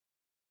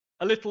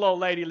A little old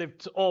lady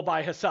lived all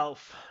by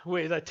herself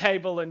with a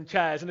table and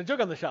chairs and a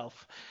jug on the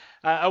shelf.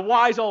 A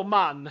wise old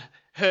man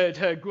heard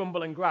her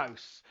grumble and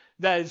grouse.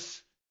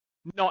 There's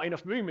not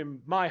enough room in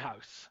my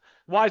house.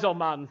 Wise old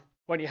man,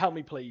 won't you help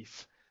me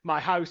please? My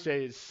house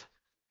is...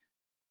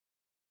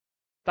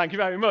 Thank you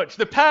very much.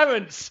 The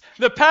parents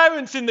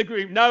in the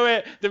group know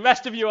it. The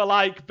rest of you are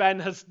like, Ben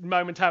has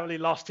momentarily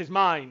lost his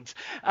mind.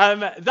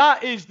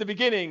 That is the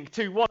beginning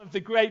to one of the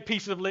great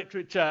pieces of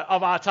literature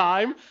of our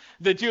time,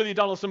 the Julia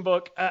Donaldson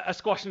book, A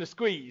Squash and a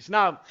Squeeze.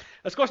 Now,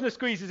 A Squash and a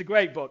Squeeze is a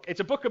great book.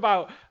 It's a book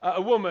about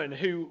a woman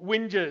who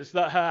whinges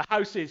that her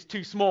house is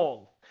too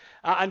small.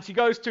 And she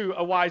goes to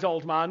a wise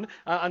old man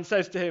and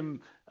says to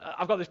him,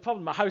 I've got this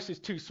problem, my house is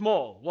too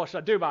small, what should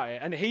I do about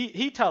it? And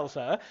he tells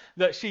her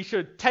that she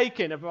should take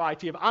in a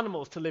variety of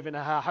animals to live in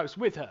her house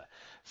with her.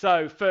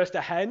 So first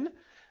a hen,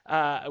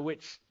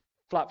 which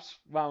flaps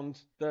round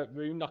the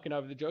room, knocking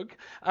over the jug.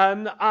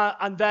 And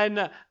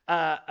then,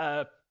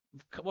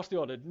 what's the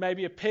order?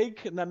 Maybe a pig,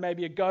 and then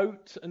maybe a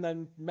goat, and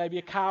then maybe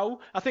a cow.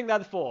 I think they're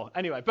the four.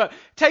 Anyway, but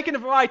taking a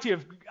variety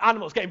of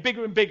animals, getting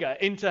bigger and bigger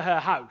into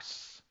her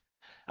house.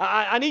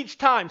 And each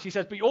time she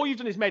says, but all you've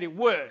done is made it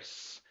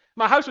worse.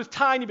 My house was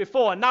tiny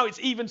before, and now it's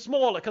even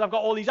smaller because I've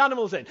got all these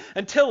animals in.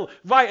 Until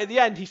right at the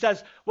end, he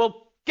says,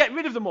 well, get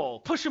rid of them all.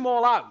 Push them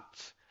all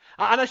out.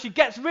 And as she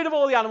gets rid of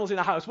all the animals in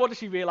the house, what does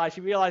she realize?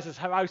 She realizes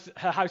her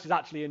house is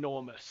actually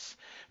enormous.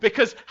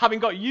 Because having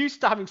got used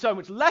to having so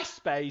much less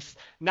space,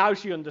 now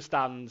she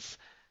understands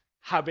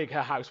how big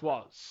her house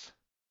was.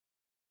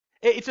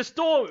 It's a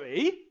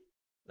story,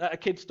 a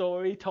kid's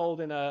story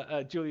told in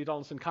a Julia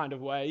Donaldson kind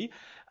of way,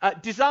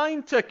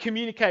 designed to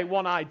communicate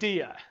one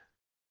idea.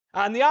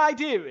 And the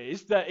idea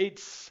is that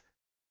it's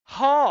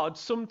hard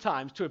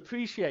sometimes to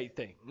appreciate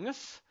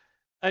things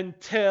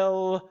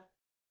until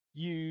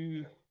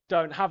you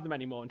don't have them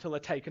anymore, until they're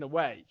taken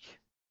away.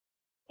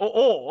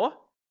 Or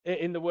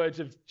in the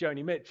words of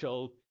Joni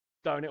Mitchell,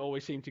 don't it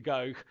always seem to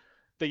go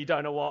that you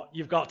don't know what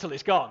you've got till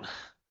it's gone?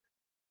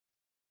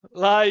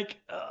 Like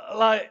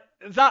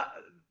that.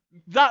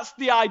 That's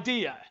the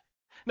idea.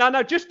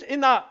 Now, just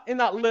in that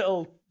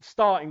little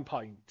starting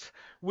point,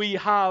 we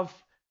have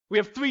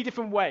three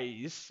different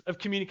ways of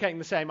communicating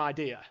the same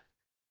idea.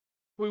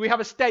 We have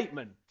a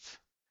statement.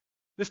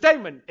 The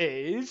statement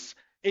is,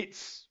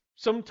 it's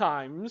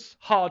sometimes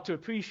hard to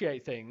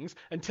appreciate things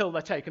until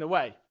they're taken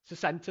away. It's a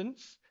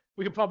sentence.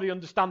 We can probably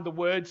understand the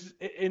words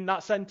in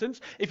that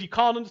sentence. If you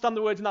can't understand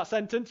the words in that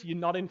sentence, you're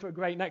not in for a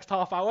great next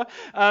half hour.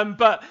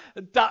 But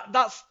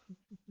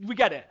we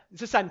get it.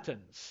 It's a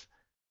sentence.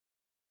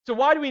 So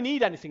why do we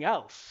need anything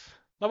else?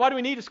 Now, why do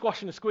we need a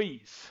squash and a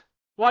squeeze?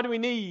 Why do we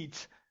need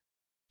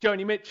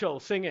Joni Mitchell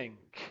singing?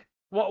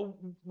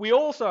 We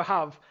also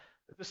have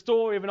the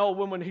story of an old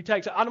woman who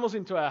takes animals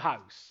into her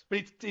house,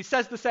 but it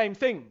says the same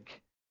thing,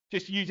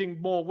 just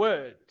using more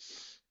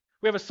words.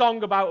 We have a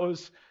song about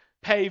us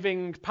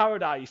paving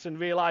paradise and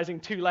realizing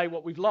too late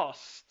what we've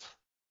lost.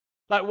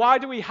 Like, why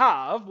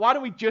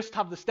don't we just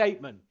have the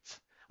statement?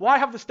 Why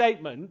have the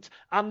statement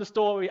and the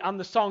story and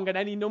the song and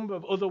any number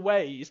of other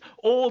ways,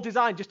 all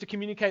designed just to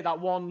communicate that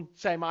one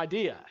same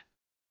idea?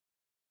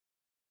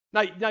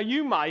 Now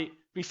you might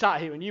be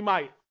sat here and you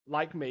might,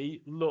 like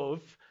me,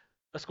 love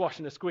a squash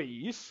and a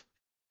squeeze.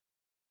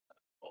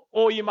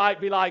 Or you might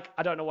be like,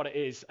 I don't know what it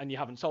is, and you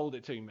haven't sold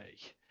it to me.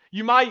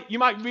 You might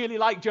really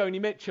like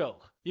Joni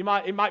Mitchell. She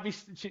might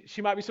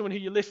be someone who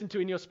you listen to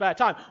in your spare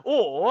time.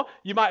 Or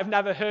you might have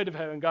never heard of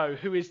her and go,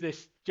 who is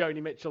this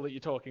Joni Mitchell that you're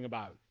talking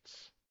about?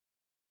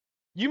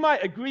 You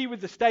might agree with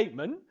the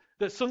statement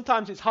that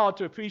sometimes it's hard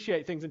to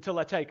appreciate things until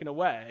they're taken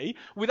away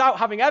without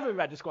having ever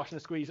read A Squash and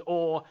a Squeeze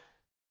or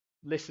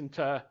listened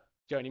to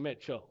Joni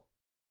Mitchell.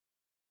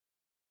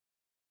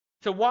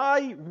 So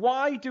why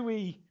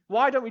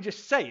don't we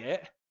just say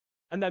it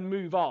and then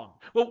move on?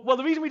 Well,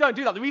 the reason we don't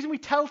do that, the reason we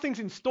tell things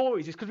in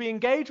stories is because we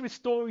engage with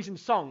stories and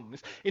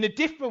songs in a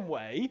different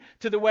way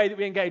to the way that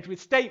we engage with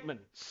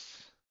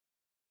statements.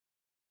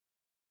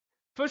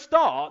 For a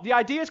start, the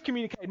idea is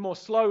communicated more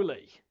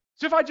slowly.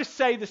 So if I just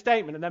say the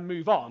statement and then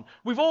move on,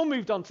 we've all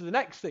moved on to the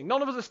next thing.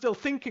 None of us are still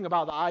thinking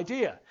about that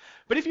idea.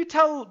 But if you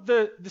tell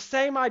the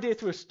same idea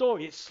through a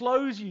story, it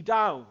slows you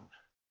down.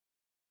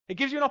 It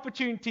gives you an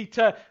opportunity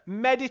to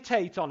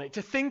meditate on it,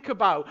 to think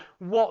about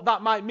what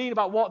that might mean,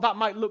 about what that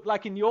might look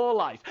like in your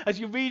life. As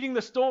you're reading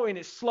the story and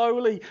it's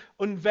slowly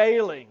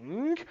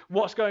unveiling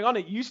what's going on,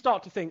 you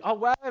start to think, oh,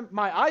 where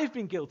might I have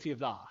been guilty of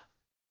that?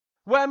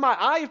 Where might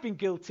I have been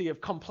guilty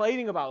of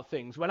complaining about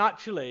things when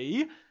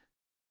actually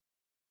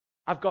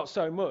I've got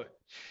so much?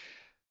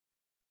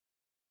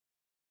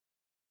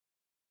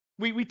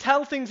 We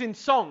tell things in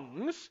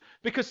songs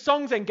because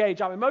songs engage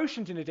our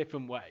emotions in a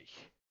different way.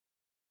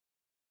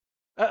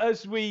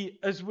 As we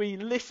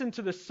listen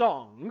to the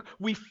song,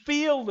 we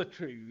feel the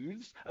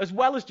truths as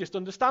well as just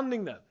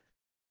understanding them.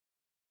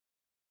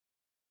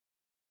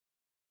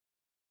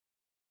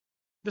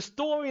 The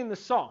story and the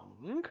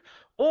song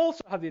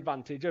also have the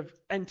advantage of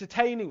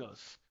entertaining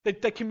us. They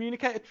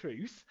communicate a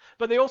truth,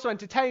 but they also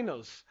entertain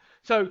us.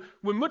 So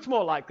we're much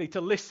more likely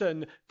to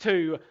listen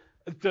to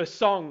the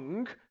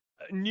song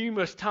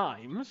numerous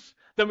times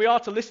than we are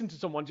to listen to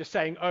someone just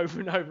saying over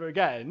and over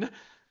again.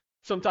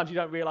 Sometimes you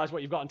don't realize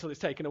what you've got until it's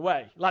taken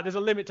away. Like, there's a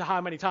limit to how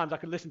many times I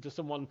could listen to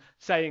someone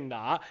saying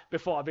that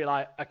before I'd be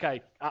like,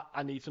 okay,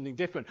 I need something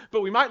different.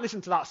 But we might listen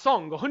to that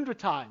song 100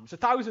 times,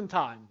 1,000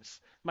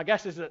 times. My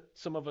guess is that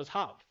some of us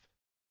have.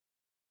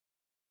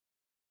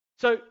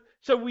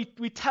 So we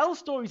tell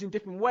stories in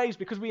different ways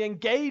because we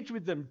engage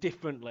with them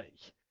differently.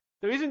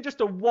 There isn't just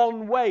a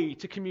one way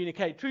to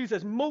communicate truths.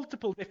 There's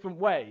multiple different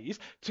ways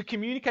to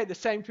communicate the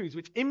same truths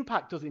which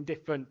impact us in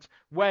different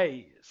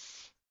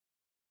ways.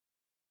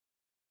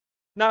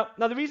 Now,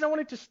 the reason I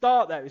wanted to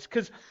start there is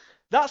because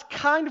that's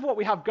kind of what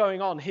we have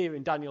going on here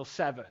in Daniel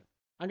 7.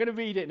 I'm going to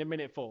read it in a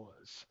minute for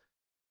us.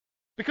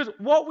 Because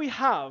what we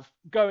have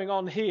going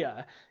on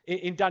here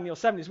in Daniel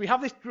 7 is we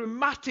have this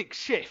dramatic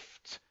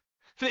shift.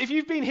 So if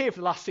you've been here for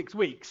the last 6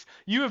 weeks,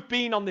 you have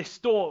been on this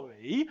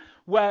story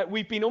where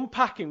we've been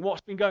unpacking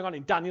what's been going on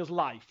in Daniel's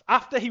life.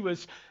 After he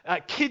was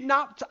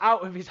kidnapped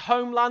out of his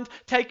homeland,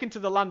 taken to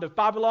the land of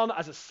Babylon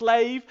as a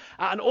slave,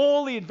 and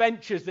all the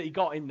adventures that he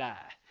got in there.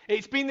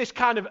 It's been this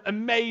kind of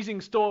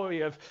amazing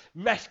story of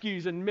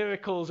rescues and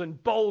miracles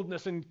and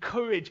boldness and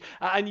courage.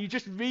 And you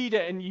just read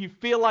it and you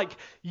feel like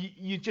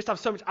you just have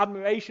so much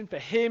admiration for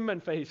him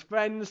and for his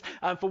friends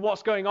and for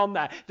what's going on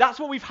there. That's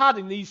what we've had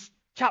in these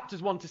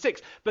chapters 1 to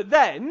 6. But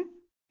then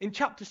in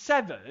chapter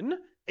 7,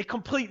 it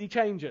completely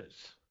changes.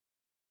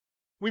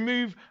 We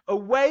move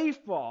away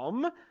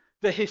from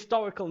the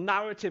historical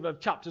narrative of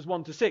chapters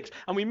 1 to 6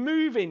 and we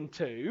move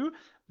into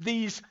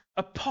these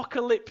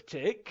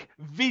apocalyptic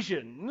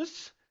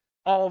visions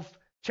of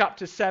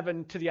chapter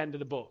 7 to the end of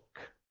the book.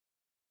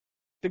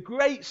 The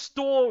great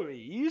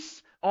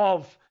stories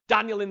of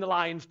Daniel in the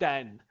lion's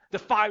den, the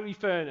fiery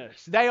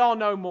furnace, they are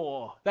no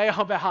more. They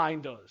are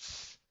behind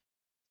us.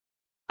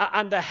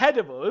 And ahead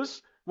of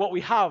us, what we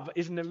have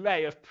is an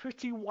array of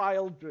pretty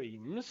wild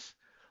dreams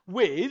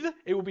with,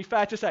 it would be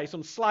fair to say,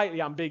 some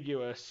slightly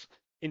ambiguous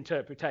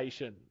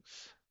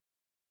interpretations.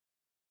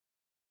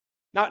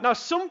 Now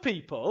some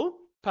people,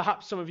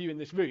 perhaps some of you in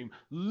this room,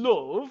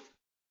 love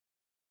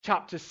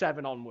chapter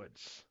 7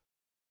 onwards.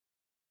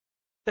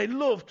 They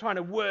love trying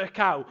to work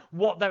out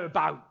what they're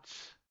about.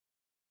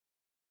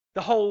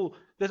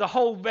 There's a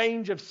whole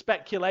range of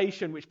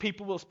speculation which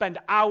people will spend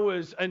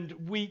hours and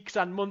weeks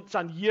and months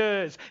and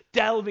years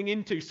delving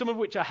into, some of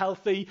which are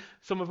healthy,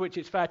 some of which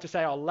it's fair to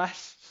say are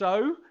less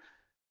so.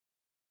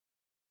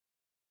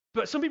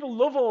 But some people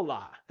love all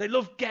that. They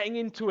love getting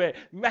into it,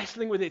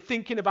 wrestling with it,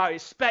 thinking about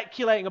it,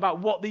 speculating about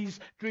what these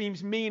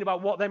dreams mean,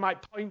 about what they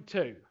might point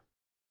to.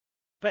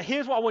 But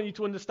here's what I want you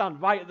to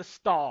understand right at the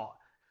start,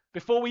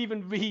 before we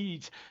even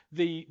read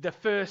the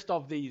first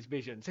of these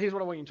visions. Here's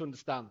what I want you to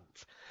understand.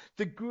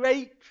 The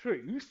great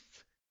truth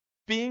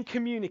being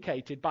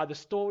communicated by the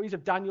stories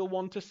of Daniel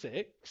 1 to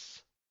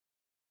 6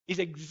 is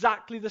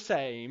exactly the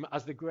same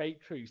as the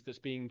great truth that's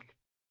being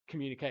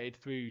communicated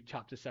through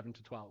chapters 7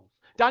 to 12.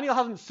 Daniel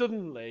hasn't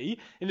suddenly,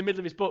 in the middle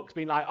of his books,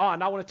 been like, I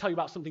now want to tell you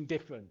about something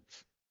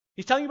different.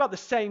 He's telling you about the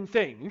same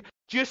thing,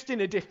 just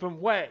in a different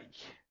way.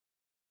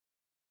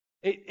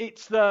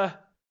 It's the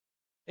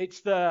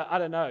I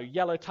don't know,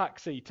 yellow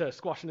taxi to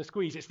Squash and a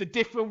Squeeze. It's the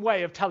different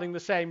way of telling the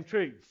same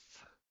truth.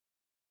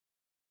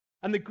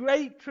 And the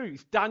great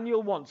truth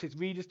Daniel wants his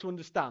readers to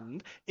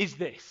understand is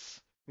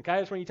this. Okay, I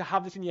just want you to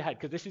have this in your head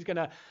because this is going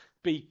to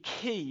be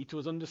key to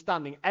us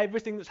understanding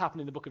everything that's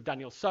happened in the book of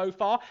Daniel so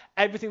far,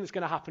 everything that's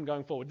going to happen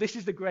going forward. This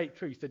is the great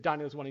truth that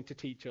Daniel's wanting to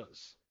teach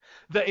us.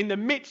 That in the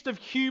midst of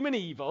human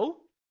evil,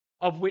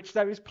 of which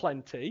there is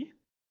plenty,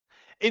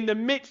 in the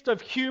midst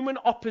of human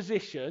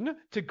opposition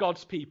to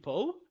God's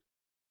people,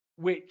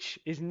 which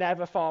is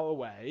never far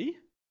away,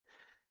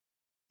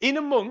 in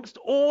amongst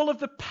all of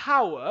the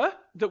power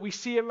that we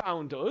see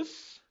around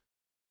us,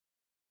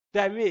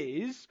 there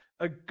is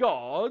a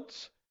God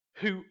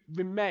who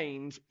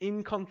remains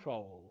in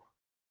control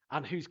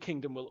and whose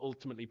kingdom will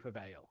ultimately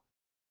prevail.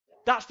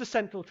 That's the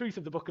central truth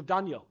of the book of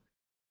Daniel.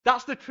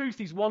 That's the truth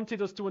he's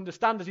wanted us to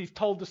understand as he's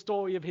told the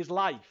story of his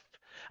life.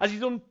 As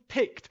he's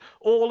unpicked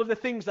all of the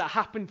things that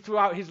happened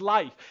throughout his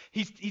life.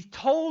 He's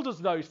told us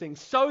those things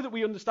so that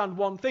we understand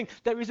one thing.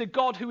 There is a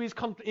God who is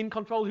in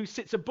control, who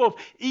sits above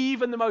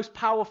even the most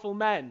powerful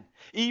men,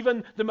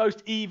 even the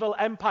most evil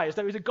empires.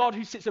 There is a God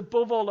who sits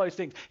above all those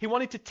things. He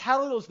wanted to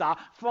tell us that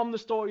from the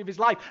story of his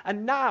life.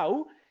 And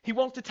now he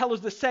wants to tell us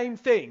the same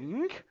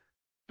thing,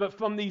 but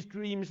from these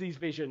dreams, these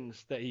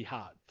visions that he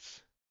had.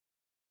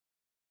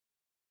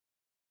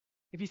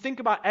 If you think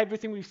about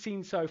everything we've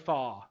seen so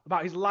far,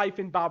 about his life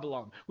in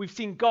Babylon, we've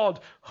seen God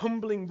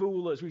humbling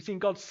rulers, we've seen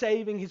God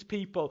saving his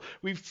people,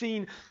 we've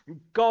seen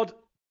God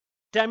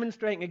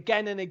demonstrating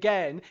again and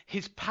again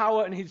his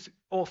power and his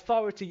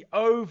authority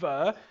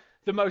over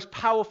the most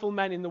powerful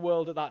men in the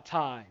world at that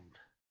time.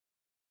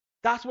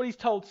 That's what he's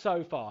told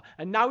so far.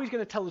 And now he's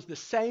going to tell us the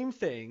same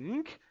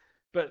thing,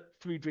 but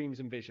through dreams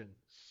and visions.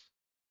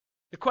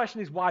 The question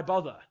is, why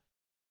bother?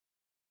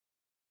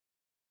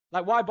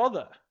 Like, why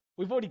bother?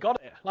 We've already got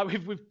it. Like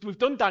we've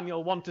done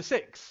Daniel 1 to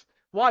 6.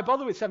 Why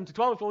bother with 7 to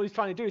 12 if all he's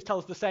trying to do is tell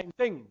us the same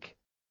thing?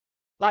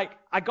 Like,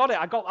 I got it.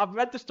 I've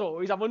read the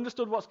stories. I've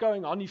understood what's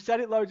going on. You've said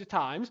it loads of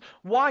times.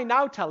 Why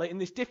now tell it in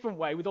this different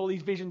way with all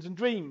these visions and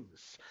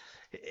dreams?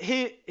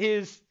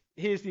 Here's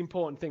the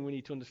important thing we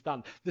need to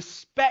understand. The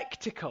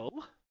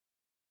spectacle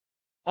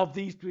of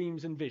these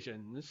dreams and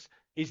visions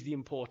is the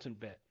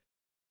important bit.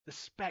 The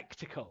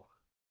spectacle.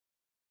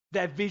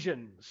 They're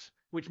visions,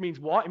 which means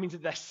what? It means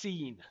that they're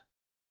seen.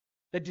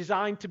 They're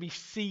designed to be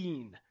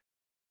seen.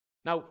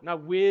 Now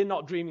we're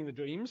not dreaming the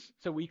dreams,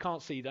 so we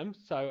can't see them.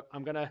 So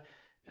I'm gonna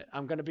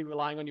be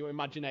relying on your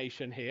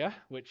imagination here,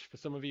 which for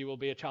some of you will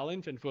be a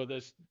challenge, and for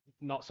others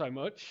not so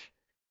much.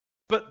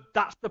 But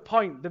that's the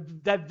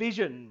point. They're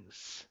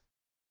visions.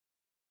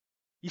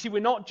 You see,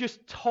 we're not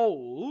just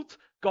told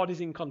God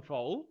is in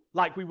control,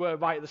 like we were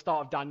right at the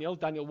start of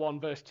Daniel 1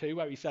 verse 2,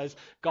 where he says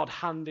God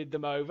handed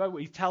them over.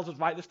 He tells us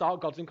right at the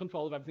start God's in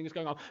control of everything that's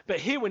going on. But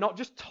here we're not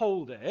just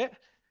told it.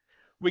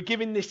 We're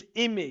given this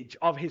image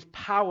of his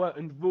power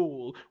and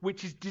rule,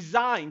 which is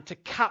designed to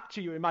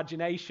capture your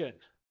imagination,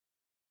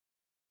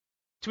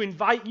 to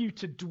invite you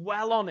to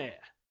dwell on it.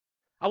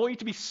 I want you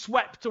to be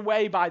swept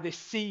away by this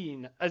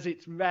scene as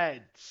it's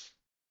read.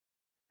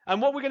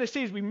 And what we're going to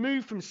see is we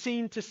move from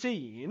scene to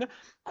scene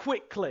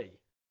quickly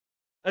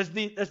as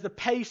the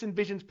pace and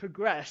visions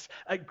progress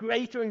at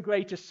greater and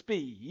greater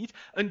speed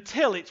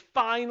until it's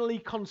finally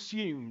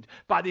consumed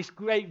by this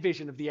great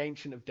vision of the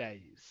Ancient of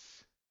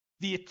Days,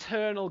 the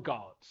eternal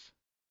God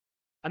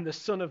and the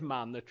Son of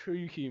Man, the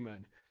true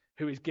human,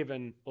 who is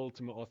given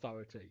ultimate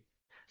authority.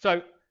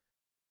 So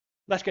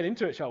let's get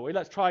into it, shall we?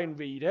 Let's try and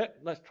read it.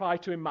 Let's try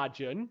to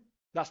imagine.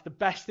 That's the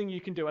best thing you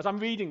can do. As I'm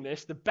reading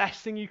this, the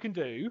best thing you can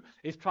do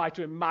is try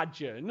to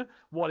imagine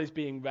what is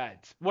being read.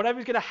 Whatever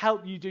is going to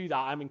help you do that,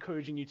 I'm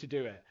encouraging you to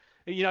do it.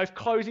 You know, if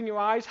closing your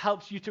eyes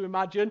helps you to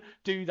imagine,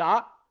 do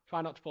that.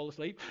 Try not to fall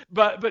asleep.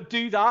 But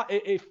do that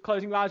if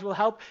closing your eyes will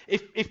help.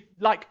 If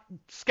like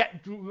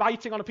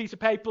writing on a piece of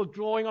paper,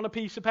 drawing on a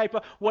piece of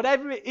paper,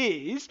 whatever it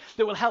is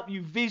that will help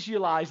you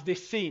visualize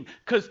this scene.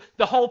 Because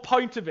the whole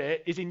point of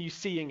it is in you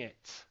seeing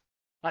it.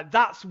 Like,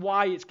 that's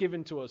why it's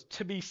given to us,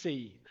 to be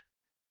seen.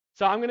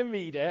 So I'm going to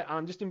read it.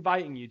 I'm just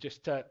inviting you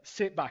just to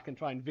sit back and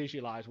try and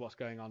visualize what's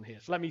going on here.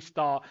 So let me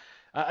start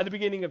at the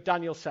beginning of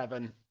Daniel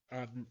 7,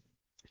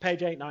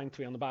 page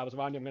 893 on the Bibles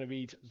around you. I'm going to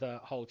read the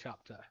whole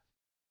chapter.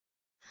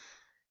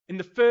 In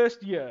the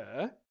first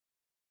year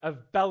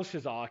of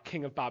Belshazzar,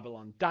 king of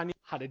Babylon, Daniel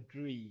had a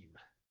dream,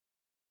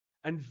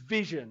 and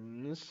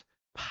visions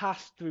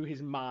passed through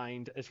his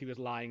mind as he was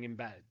lying in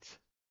bed.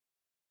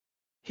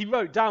 He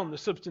wrote down the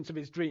substance of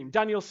his dream.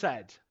 Daniel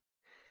said,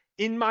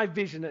 "In my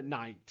vision at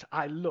night,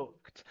 I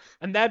looked,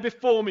 and there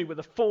before me were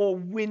the four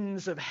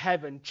winds of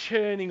heaven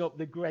churning up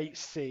the great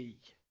sea.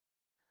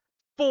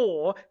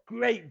 4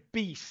 great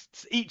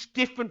beasts, each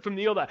different from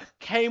the other,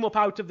 came up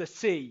out of the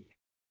sea.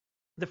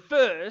 The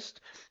first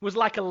was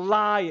like a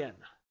lion,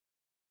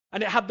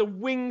 and it had the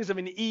wings of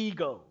an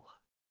eagle.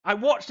 I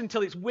watched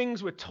until its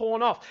wings were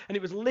torn off, and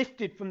it was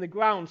lifted from the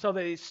ground so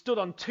that it stood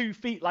on 2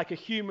 feet like a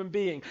human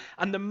being,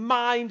 and the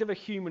mind of a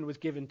human was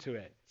given to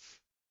it.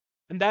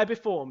 And there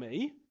before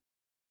me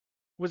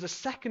was a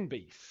second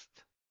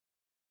beast,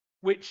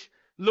 which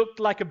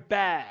looked like a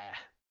bear.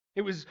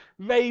 It was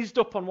raised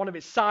up on one of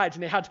its sides,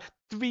 and it had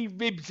 3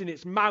 ribs in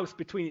its mouth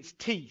between its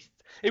teeth.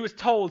 It was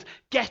told,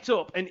 'Get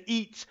up and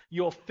eat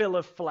your fill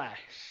of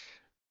flesh.'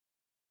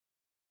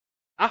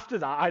 After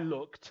that I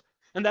looked,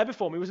 and there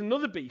before me was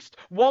another beast,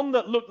 one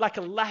that looked like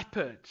a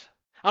leopard.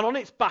 And on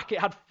its back it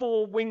had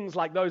 4 wings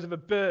like those of a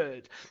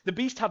bird. The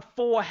beast had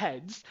 4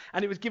 heads,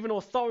 and it was given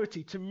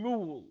authority to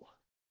rule.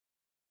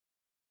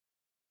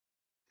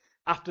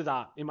 After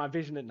that, in my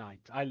vision at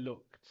night, I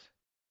looked,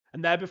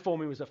 and there before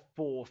me was a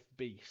 4th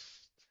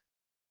beast,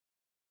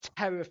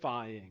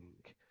 terrifying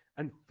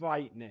and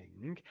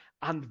frightening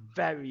and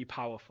very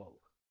powerful.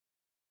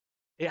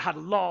 It had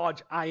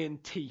large iron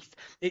teeth.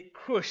 It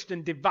crushed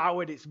and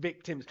devoured its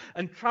victims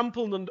and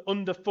trampled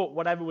underfoot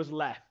whatever was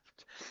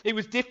left. It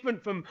was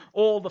different from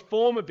all the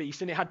former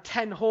beasts, and it had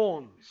 10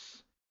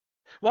 horns.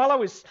 While I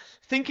was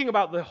thinking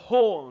about the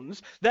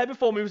horns, there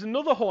before me was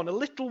another horn, a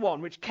little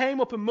one, which came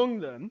up among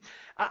them,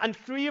 and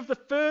 3 of the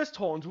first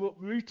horns were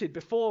uprooted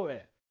before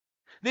it.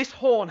 This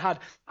horn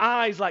had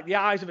eyes like the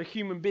eyes of a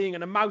human being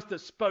and a mouth that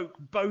spoke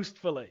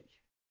boastfully.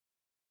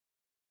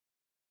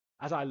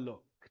 As I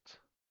looked,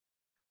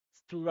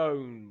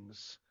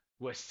 thrones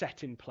were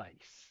set in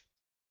place,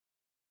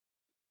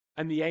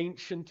 and the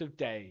Ancient of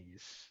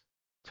Days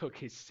took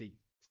his seat.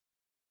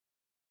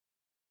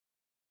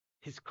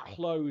 His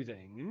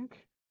clothing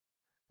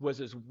was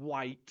as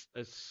white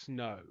as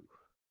snow.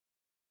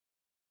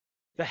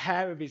 The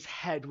hair of his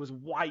head was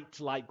white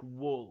like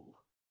wool.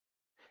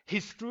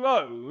 His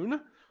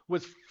throne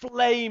was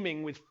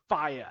flaming with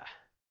fire,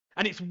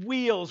 and its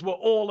wheels were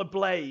all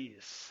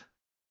ablaze.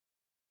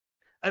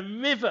 A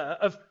river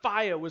of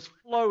fire was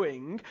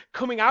flowing,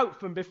 coming out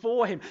from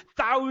before him.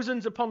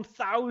 Thousands upon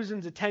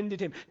thousands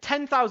attended him.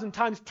 10,000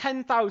 times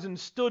 10,000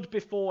 stood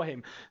before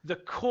him. The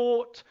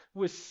court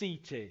was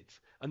seated,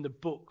 and the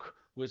book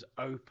was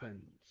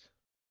opened.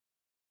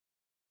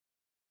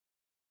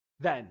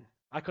 Then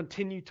I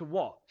continued to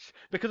watch.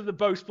 Because of the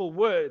boastful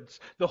words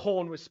the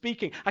horn was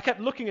speaking, I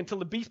kept looking until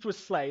the beast was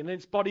slain and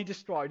its body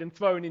destroyed and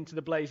thrown into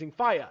the blazing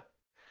fire.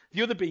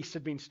 The other beasts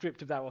had been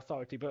stripped of their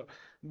authority, but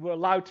were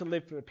allowed to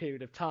live for a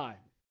period of time.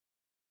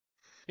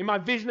 In my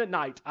vision at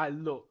night, I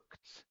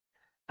looked,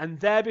 and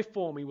there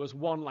before me was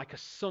one like a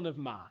son of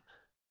man,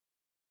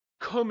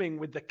 coming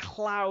with the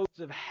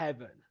clouds of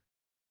heaven.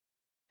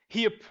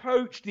 He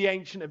approached the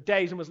Ancient of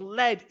Days and was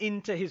led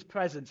into his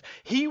presence.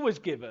 He was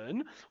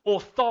given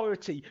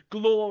authority,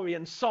 glory,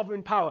 and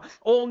sovereign power.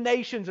 All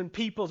nations and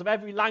peoples of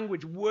every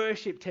language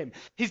worshipped him.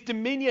 His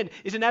dominion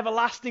is an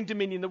everlasting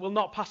dominion that will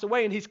not pass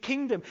away, and his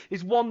kingdom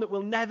is one that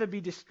will never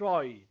be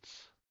destroyed.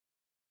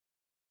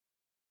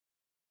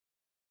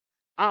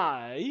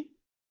 I,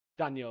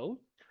 Daniel,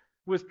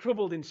 was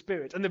troubled in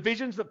spirit, and the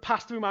visions that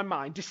passed through my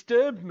mind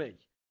disturbed me.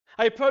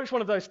 I approached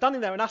one of those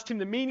standing there and asked him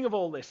the meaning of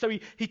all this. So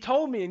he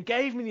told me and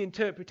gave me the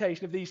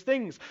interpretation of these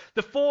things.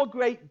 The four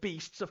great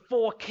beasts are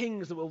four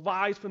kings that will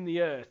rise from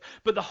the earth.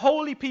 But the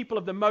holy people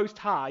of the Most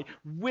High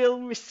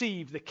will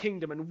receive the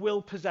kingdom and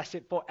will possess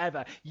it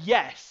forever.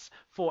 Yes,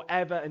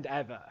 forever and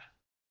ever.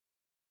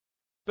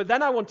 But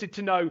then I wanted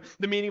to know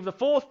the meaning of the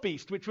fourth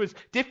beast, which was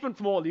different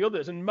from all the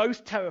others and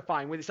most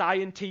terrifying with its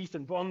iron teeth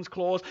and bronze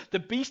claws. The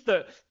beast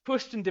that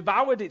pushed and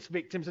devoured its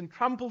victims and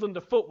trampled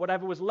underfoot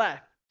whatever was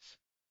left.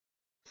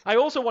 I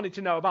also wanted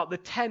to know about the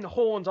 10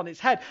 horns on its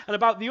head and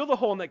about the other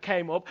horn that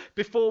came up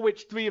before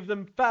which 3 of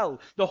them fell.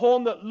 The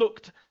horn that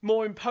looked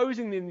more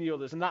imposing than the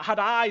others and that had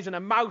eyes and a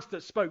mouth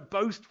that spoke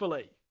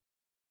boastfully.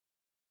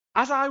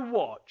 As I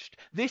watched,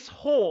 this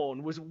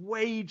horn was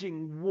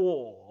waging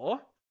war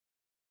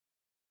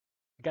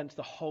against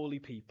the holy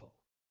people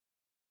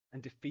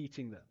and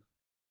defeating them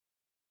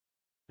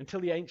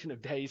until the Ancient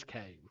of Days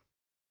came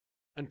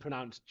and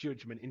pronounced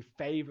judgment in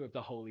favor of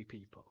the holy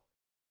people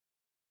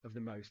of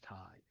the Most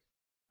High.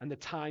 And the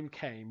time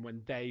came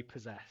when they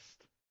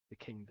possessed the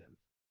kingdom.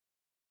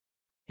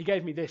 He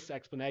gave me this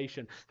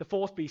explanation. The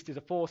fourth beast is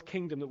a fourth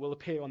kingdom that will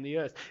appear on the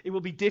earth. It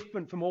will be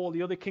different from all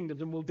the other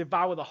kingdoms and will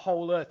devour the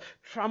whole earth,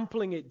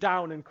 trampling it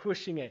down and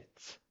crushing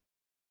it.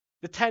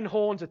 The 10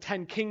 horns are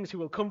 10 kings who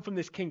will come from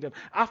this kingdom.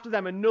 After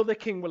them, another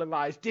king will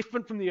arise,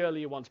 different from the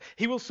earlier ones.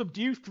 He will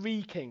subdue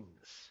 3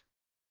 kings.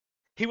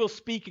 He will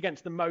speak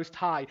against the Most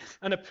High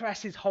and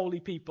oppress his holy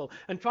people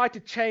and try to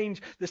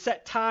change the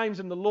set times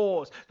and the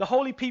laws. The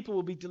holy people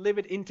will be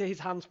delivered into his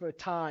hands for a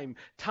time,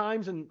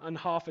 times and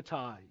half a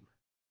time.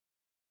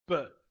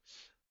 But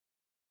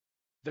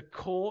the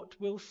court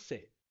will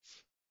sit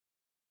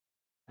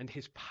and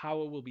his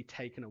power will be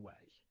taken away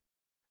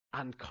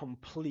and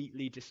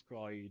completely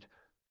destroyed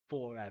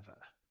forever.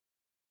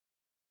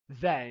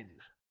 Then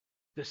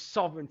the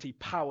sovereignty,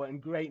 power, and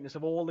greatness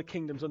of all the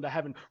kingdoms under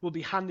heaven will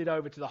be handed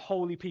over to the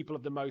holy people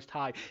of the Most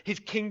High. His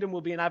kingdom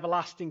will be an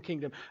everlasting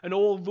kingdom, and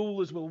all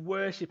rulers will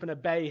worship and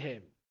obey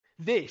him.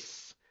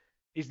 This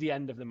is the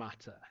end of the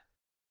matter.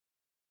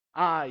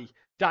 I,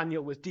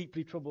 Daniel, was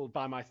deeply troubled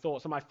by my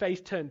thoughts, and my face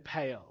turned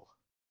pale,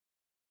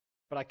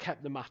 but I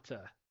kept the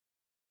matter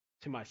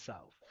to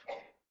myself.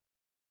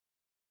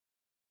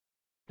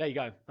 There you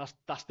go.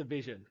 That's the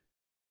vision.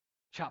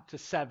 Chapter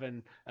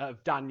 7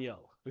 of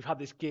Daniel. We've had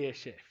this gear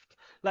shift.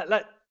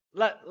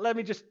 Let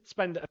me just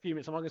spend a few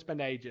minutes, I'm not going to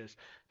spend ages,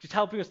 just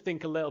helping us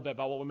think a little bit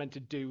about what we're meant to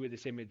do with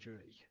this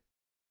imagery.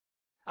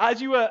 As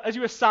you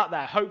were sat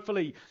there,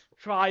 hopefully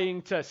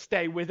trying to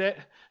stay with it,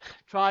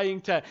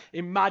 trying to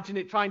imagine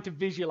it, trying to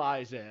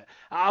visualize it,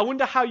 I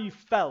wonder how you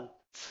felt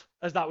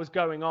as that was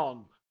going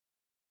on.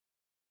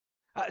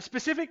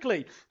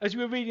 Specifically, as you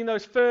were reading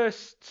those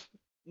first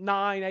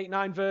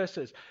 9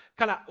 verses,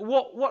 kind of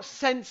what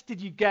sense did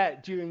you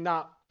get during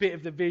that bit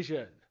of the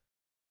vision?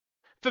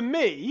 For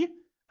me,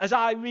 as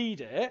I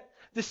read it,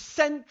 the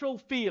central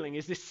feeling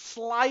is this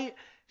slight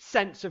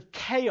sense of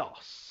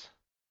chaos.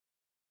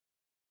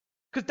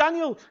 Because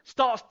Daniel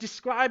starts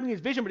describing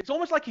his vision, but it's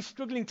almost like he's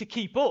struggling to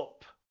keep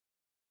up.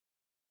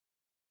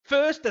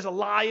 First, there's a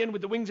lion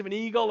with the wings of an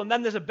eagle, and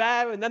then there's a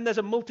bear, and then there's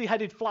a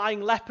multi-headed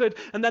flying leopard,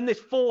 and then this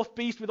fourth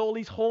beast with all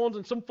these horns,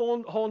 and some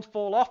horns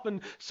fall off,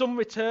 and some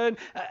return.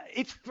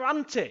 It's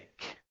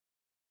frantic.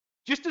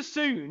 Just as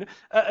soon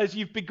as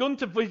you've begun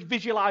to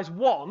visualize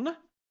one,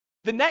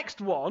 the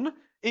next one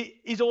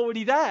is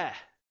already there.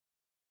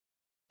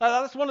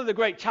 That's one of the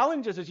great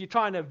challenges as you're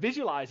trying to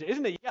visualize it,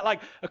 isn't it? You get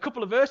like a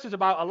couple of verses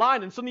about a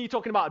lion, and suddenly you're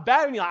talking about a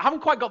bear, and you're like, I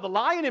haven't quite got the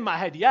lion in my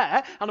head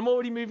yet, and I'm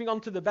already moving on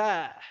to the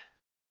bear.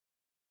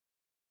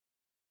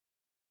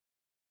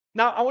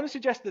 Now, I want to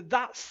suggest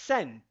that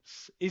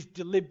sense is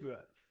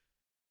deliberate.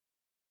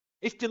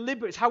 It's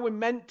deliberate. It's how we're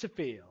meant to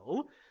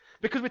feel,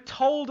 because we're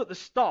told at the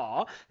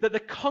start that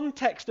the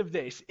context of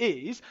this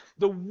is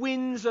the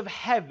winds of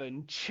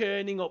heaven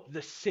churning up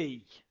the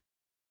sea.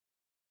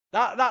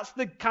 That's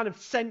the kind of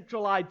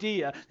central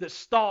idea that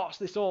starts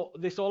this all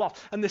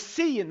off. And the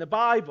sea in the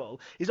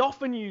Bible is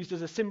often used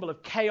as a symbol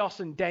of chaos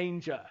and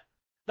danger.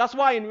 That's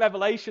why in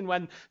Revelation,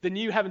 when the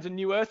new heavens and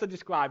new earth are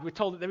described, we're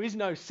told that there is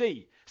no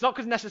sea. It's not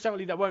because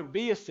necessarily there won't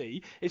be a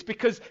sea. It's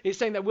because it's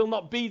saying there will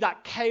not be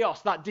that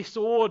chaos, that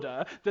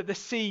disorder that the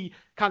sea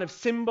kind of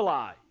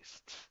symbolized.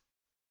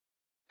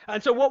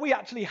 And so what we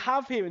actually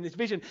have here in this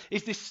vision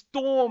is this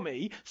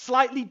stormy,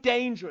 slightly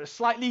dangerous,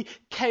 slightly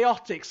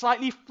chaotic,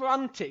 slightly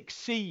frantic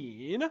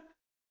scene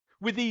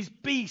with these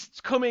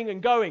beasts coming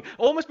and going,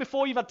 almost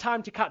before you've had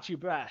time to catch your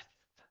breath.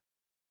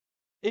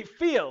 It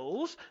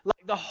feels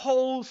like the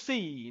whole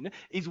scene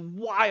is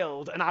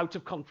wild and out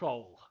of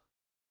control.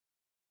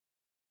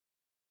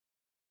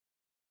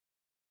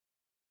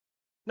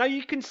 Now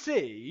you can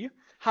see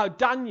how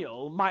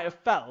Daniel might have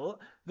felt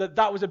that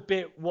that was a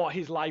bit what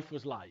his life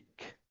was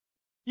like.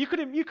 You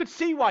could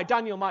see why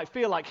Daniel might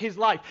feel like his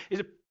life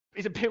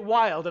is a bit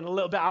wild and a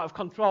little bit out of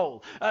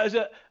control. As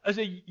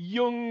a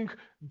young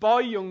boy,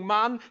 young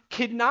man,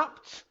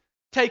 kidnapped,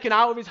 taken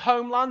out of his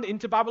homeland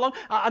into Babylon,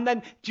 and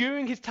then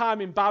during his time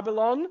in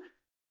Babylon,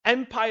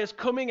 empires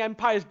coming,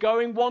 empires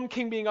going, one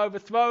king being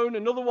overthrown,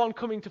 another one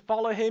coming to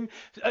follow him.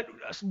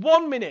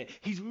 One minute,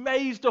 he's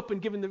raised up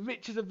and given the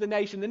riches of the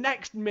nation. The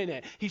next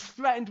minute, he's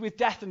threatened with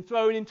death and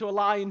thrown into a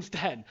lion's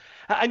den.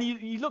 And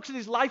he looks at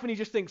his life and he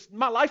just thinks,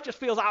 my life just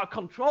feels out of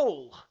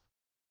control.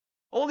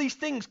 All these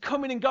things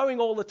coming and going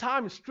all the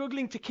time,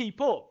 struggling to keep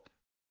up,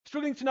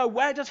 struggling to know,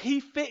 where does he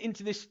fit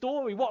into this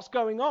story? What's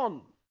going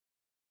on?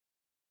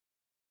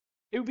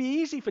 It would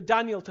be easy for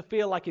Daniel to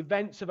feel like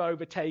events have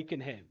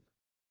overtaken him.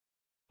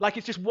 Like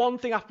it's just one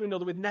thing after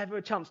another with never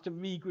a chance to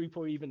regroup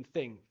or even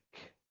think.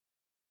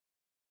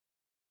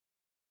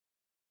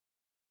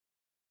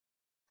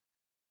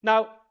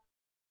 Now,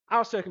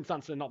 our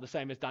circumstances are not the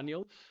same as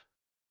Daniel's.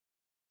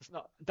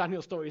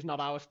 Daniel's story is not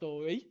our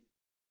story.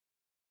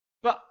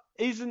 But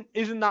isn't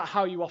that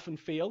how you often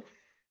feel?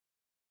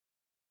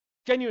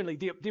 Genuinely,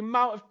 the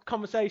amount of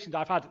conversations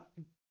I've had,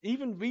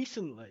 even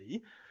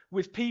recently,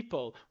 with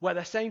people where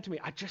they're saying to me,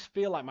 I just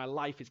feel like my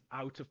life is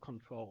out of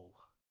control.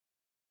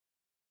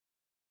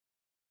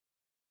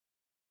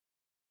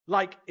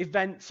 Like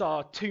events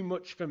are too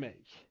much for me.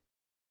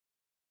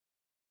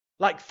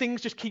 Like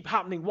things just keep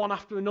happening one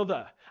after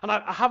another. And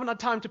I haven't had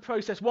time to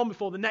process one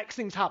before the next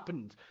thing's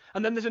happened.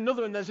 And then there's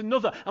another and there's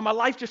another. And my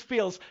life just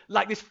feels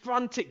like this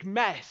frantic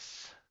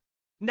mess.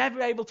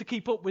 Never able to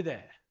keep up with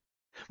it.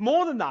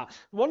 More than that,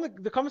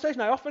 the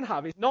conversation I often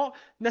have is not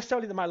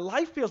necessarily that my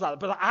life feels like that,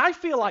 but I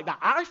feel like that.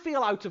 I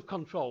feel out of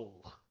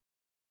control.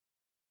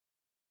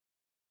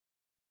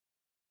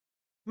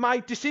 My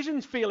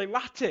decisions feel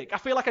erratic. I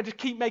feel like I just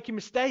keep making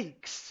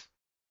mistakes.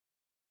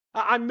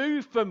 I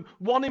move from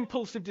one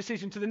impulsive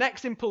decision to the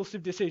next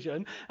impulsive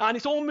decision, and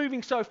it's all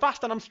moving so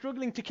fast, and I'm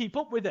struggling to keep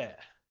up with it.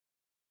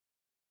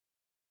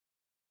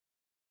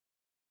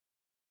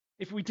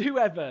 If we do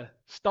ever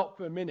stop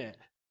for a minute,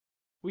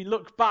 we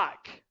look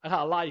back at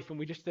our life and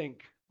we just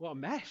think, what a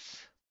mess.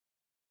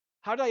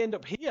 How did I end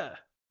up here?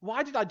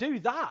 Why did I do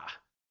that?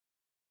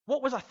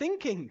 What was I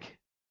thinking?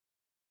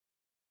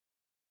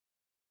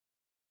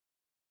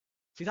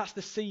 See, that's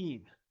the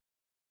scene.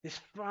 This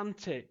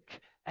frantic,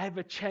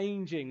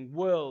 ever-changing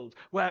world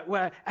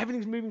where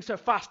everything's moving so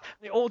fast.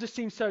 It all just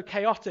seems so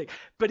chaotic.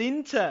 But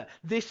into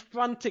this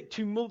frantic,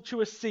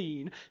 tumultuous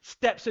scene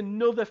steps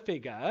another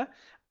figure.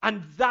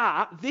 And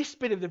this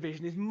bit of the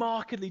vision is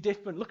markedly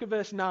different. Look at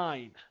verse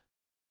 9.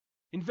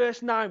 In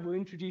verse 9, we're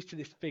introduced to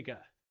this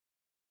figure.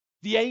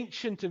 The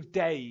Ancient of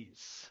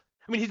Days.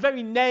 I mean, his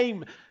very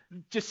name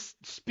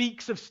just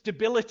speaks of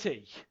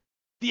stability.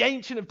 The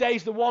Ancient of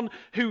Days, the one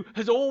who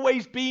has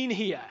always been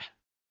here.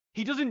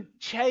 He doesn't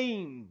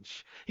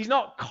change. He's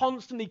not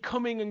constantly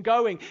coming and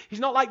going. He's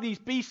not like these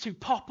beasts who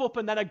pop up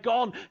and then are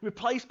gone,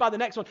 replaced by the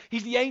next one.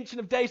 He's the Ancient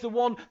of Days,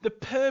 the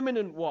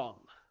permanent one.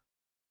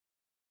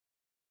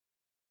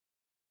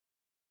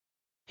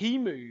 He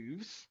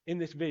moves in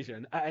this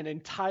vision at an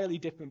entirely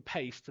different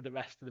pace to the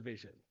rest of the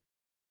vision.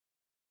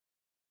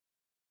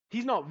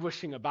 He's not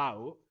rushing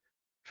about,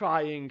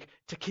 trying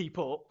to keep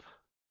up.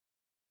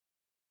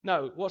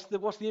 No, what's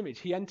the image?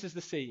 He enters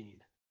the scene.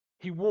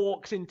 He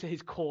walks into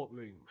his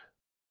courtroom.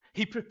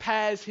 He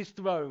prepares his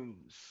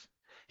thrones.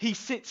 He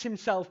sits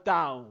himself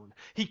down.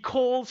 He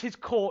calls his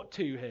court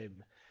to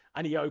him,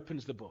 and he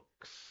opens the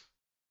books.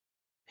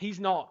 He's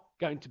not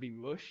going to be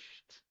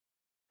rushed.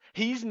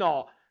 He's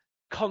not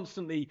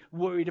constantly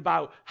worried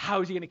about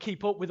how is he going to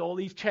keep up with all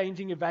these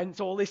changing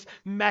events, all this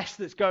mess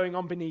that's going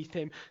on beneath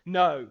him.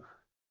 No.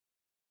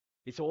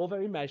 It's all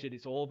very measured.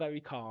 It's all very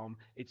calm.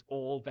 It's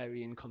all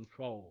very in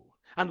control.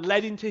 And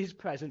led into his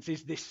presence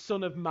is this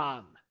Son of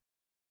Man.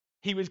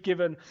 He was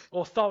given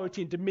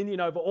authority and dominion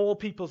over all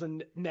peoples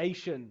and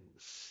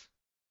nations.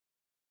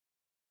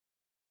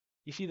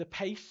 You see, the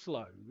pace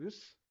slows,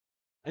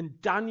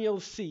 and Daniel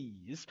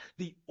sees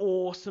the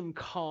awesome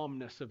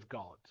calmness of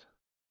God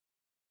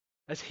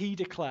as he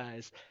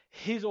declares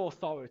his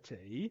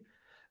authority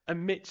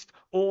amidst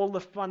all the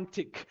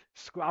frantic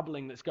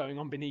scrabbling that's going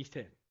on beneath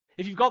him.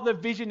 If you've got the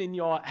vision in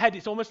your head,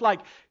 it's almost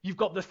like you've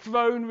got the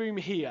throne room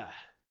here,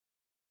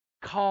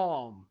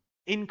 calm,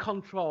 in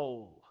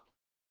control,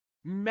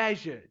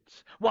 measured,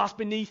 whilst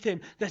beneath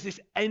him there's this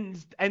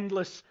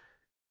endless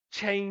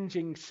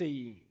changing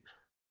scene.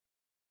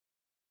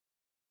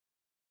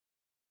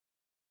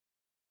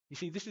 You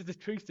see, this is the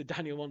truth that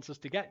Daniel wants us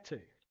to get to.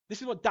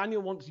 This is what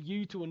Daniel wants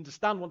you to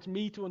understand, wants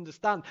me to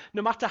understand.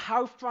 No matter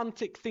how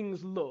frantic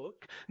things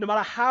look, no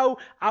matter how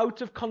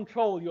out of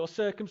control your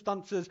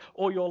circumstances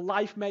or your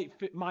life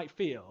might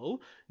feel,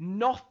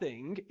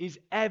 nothing is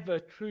ever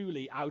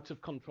truly out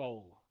of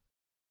control.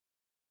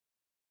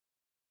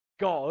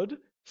 God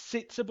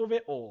sits above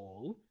it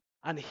all,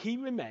 and he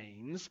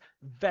remains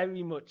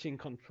very much in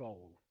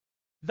control.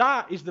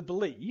 That is the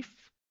belief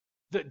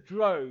that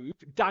drove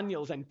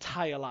Daniel's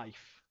entire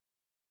life.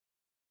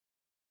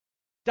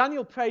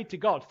 Daniel prayed to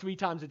God 3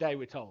 times a day,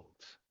 we're told.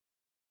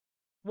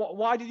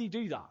 Why did he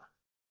do that?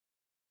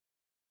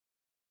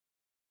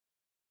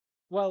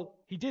 Well,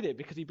 he did it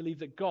because he believed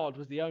that God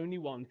was the only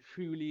one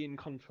truly in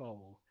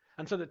control.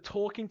 And so that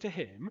talking to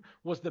him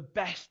was the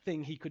best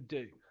thing he could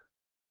do.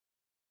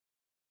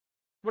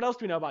 What else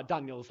do we know about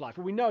Daniel's life?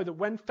 Well, we know that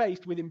when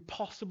faced with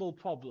impossible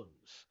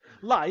problems,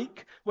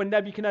 like when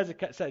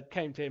Nebuchadnezzar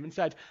came to him and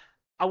said,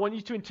 I want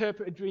you to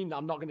interpret a dream that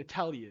I'm not going to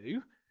tell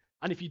you,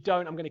 and if you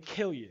don't, I'm going to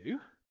kill you.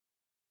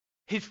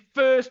 His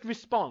first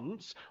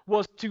response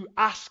was to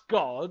ask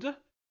God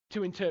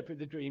to interpret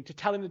the dream, to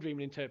tell him the dream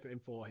and interpret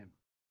it for him.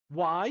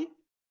 Why?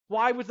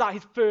 Why was that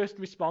his first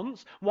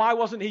response? Why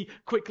wasn't he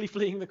quickly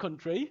fleeing the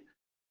country?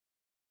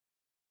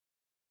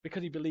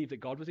 Because he believed that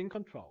God was in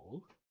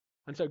control,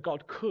 and so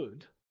God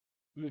could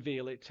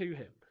reveal it to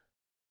him.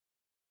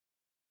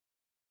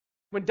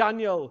 When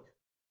Daniel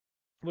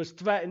was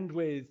threatened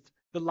with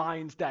the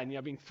lion's den,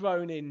 being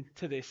thrown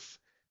into this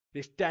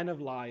den of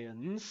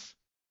lions,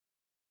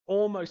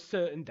 almost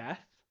certain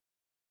death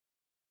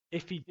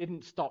if he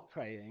didn't stop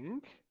praying,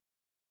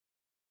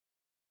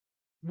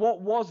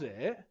 what was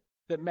it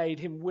that made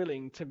him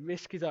willing to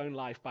risk his own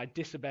life by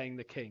disobeying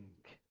the king?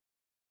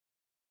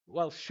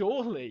 Well,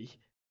 surely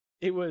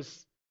it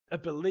was a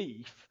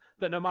belief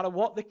that no matter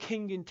what the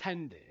king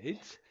intended,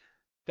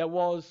 there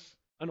was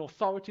an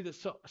authority that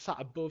sat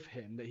above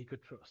him that he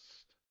could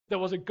trust. There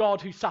was a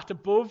God who sat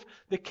above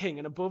the king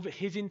and above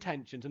his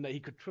intentions, and that he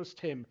could trust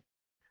him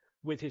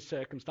with his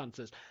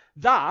circumstances.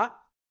 That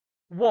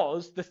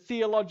was the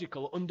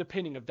theological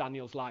underpinning of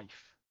Daniel's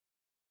life.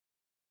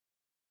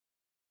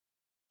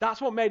 That's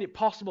what made it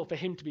possible for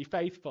him to be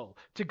faithful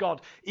to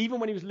God,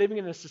 even when he was living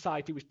in a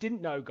society which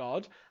didn't know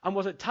God and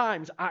was at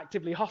times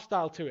actively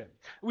hostile to him.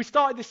 We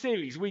started this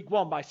series, week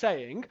 1, by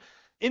saying,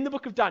 in the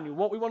book of Daniel,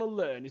 what we want to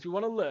learn is we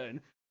want to learn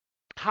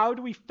how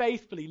do we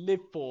faithfully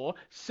live for,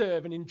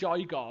 serve, and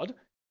enjoy God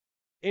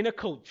in a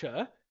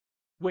culture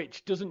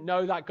which doesn't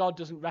know that God,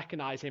 doesn't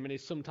recognize him, and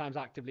is sometimes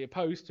actively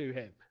opposed to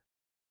him.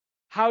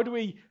 How do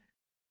we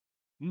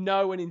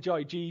know and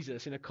enjoy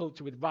Jesus in a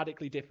culture with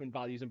radically different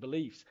values and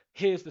beliefs?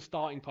 Here's the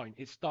starting point.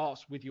 It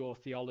starts with your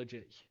theology.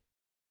 It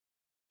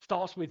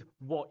starts with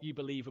what you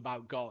believe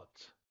about God.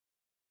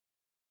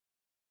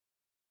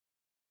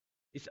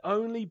 It's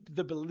only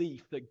the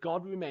belief that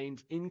God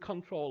remains in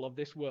control of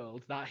this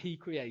world that he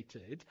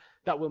created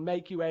that will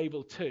make you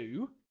able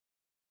to,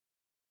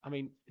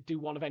 do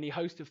one of any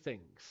host of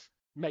things.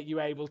 Make you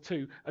able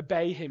to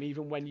obey him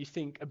even when you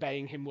think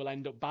obeying him will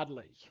end up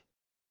badly.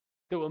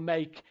 That will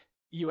make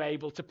you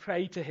able to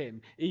pray to him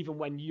even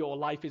when your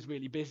life is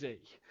really busy.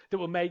 That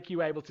will make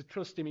you able to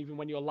trust him even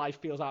when your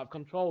life feels out of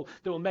control.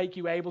 That will make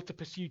you able to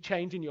pursue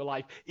change in your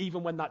life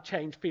even when that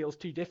change feels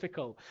too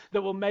difficult.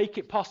 That will make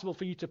it possible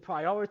for you to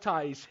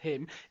prioritize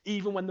him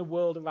even when the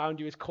world around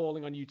you is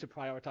calling on you to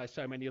prioritize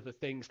so many other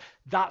things.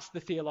 That's the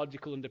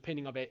theological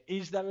underpinning of it.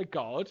 Is there a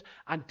God,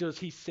 and does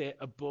he sit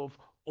above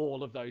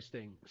all of those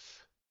things?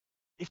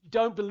 If you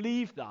don't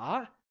believe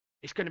that,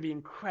 it's going to be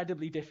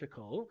incredibly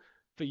difficult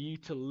for you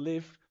to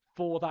live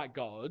for that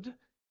God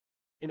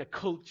in a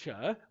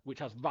culture which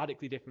has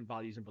radically different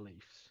values and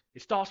beliefs.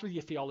 It starts with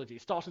your theology.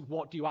 It starts with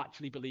what do you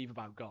actually believe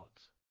about God.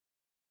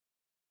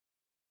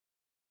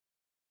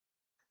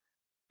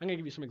 I'm going to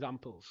give you some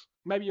examples.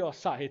 Maybe you're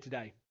sat here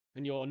today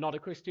and you're not a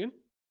Christian.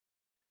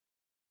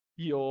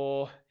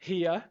 You're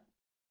here.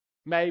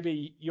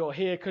 Maybe you're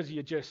here because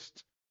you're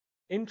just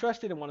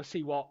interested and want to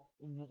see what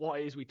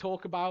it is we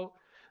talk about.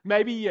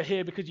 Maybe you're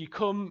here because you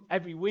come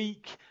every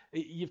week,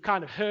 you've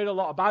kind of heard a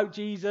lot about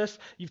Jesus,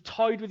 you've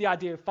toyed with the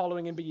idea of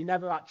following him, but you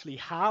never actually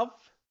have.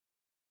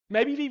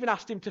 Maybe you've even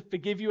asked him to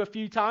forgive you a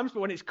few times,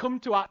 but when it's come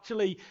to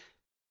actually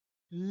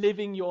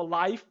living your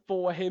life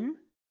for him,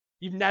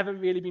 you've never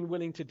really been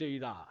willing to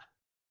do that.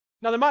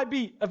 Now, there might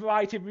be a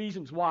variety of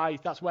reasons why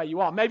that's where you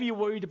are. Maybe you're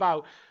worried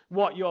about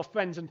what your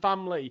friends and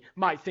family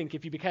might think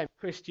if you became a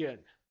Christian.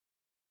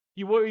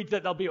 You're worried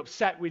that they'll be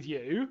upset with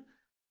you.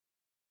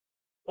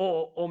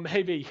 Or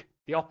maybe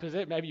the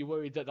opposite. Maybe you're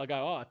worried that they'll go,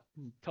 oh, I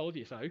told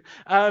you so.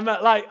 I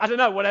don't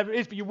know, whatever it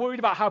is, but you're worried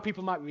about how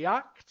people might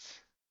react.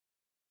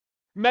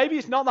 Maybe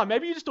it's not that.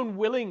 Maybe you're just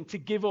unwilling to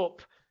give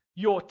up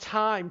your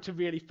time to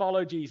really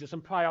follow Jesus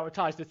and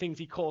prioritize the things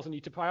he calls on you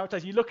to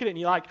prioritize. You look at it and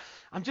you're like,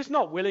 I'm just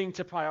not willing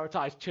to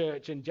prioritize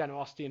church and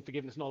generosity and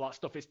forgiveness and all that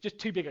stuff. It's just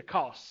too big a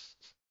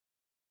cost.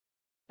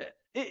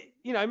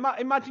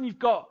 Imagine you've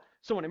got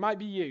someone, it might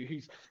be you,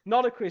 who's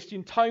not a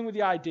Christian, toying with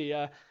the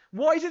idea.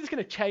 What is it that's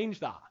going to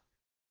change that?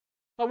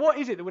 Like, what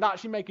is it that would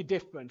actually make a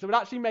difference? That would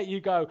actually make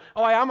you go,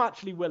 oh, I am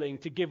actually willing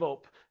to give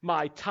up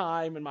my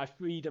time and my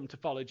freedom to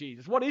follow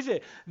Jesus? What is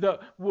it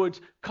that would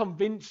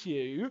convince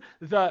you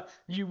that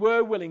you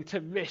were willing to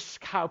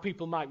risk how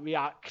people might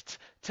react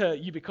to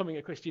you becoming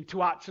a Christian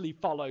to actually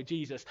follow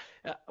Jesus?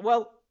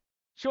 Well,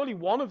 surely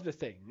one of the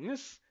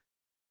things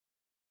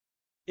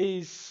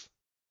is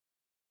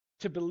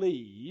to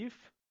believe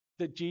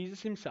that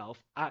Jesus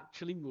himself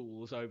actually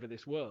rules over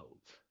this world.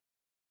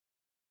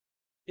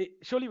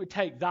 Surely it would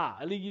take that.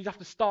 At least you'd have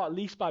to start at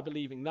least by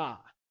believing that.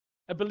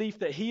 A belief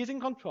that he is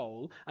in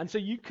control, and so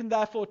you can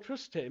therefore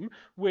trust him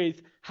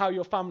with how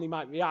your family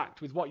might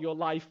react, with what your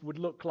life would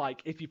look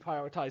like if you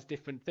prioritize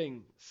different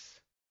things.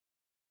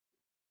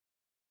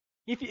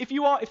 If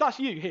that's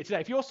you here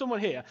today, if you're someone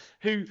here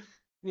who,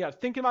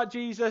 thinking about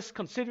Jesus,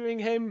 considering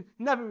him,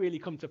 never really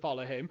come to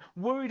follow him,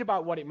 worried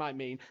about what it might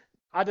mean,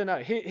 I don't know.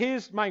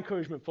 Here's my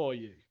encouragement for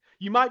you.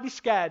 You might be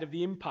scared of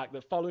the impact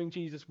that following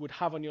Jesus would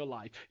have on your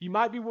life. You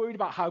might be worried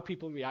about how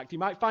people react. You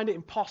might find it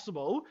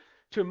impossible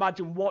to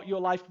imagine what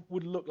your life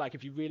would look like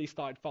if you really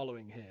started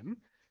following him.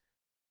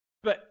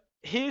 But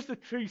here's the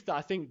truth that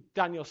I think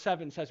Daniel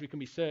 7 says we can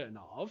be certain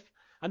of,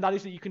 and that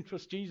is that you can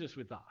trust Jesus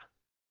with that.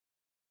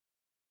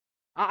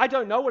 I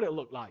don't know what it'll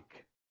look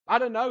like. I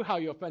don't know how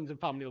your friends and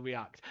family will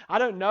react. I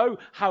don't know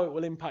how it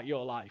will impact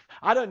your life.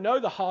 I don't know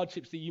the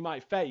hardships that you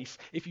might face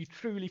if you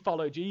truly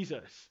follow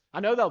Jesus. I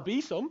know there'll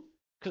be some,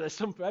 because there's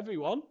some for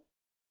everyone.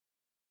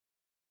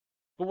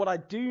 But what I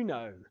do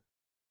know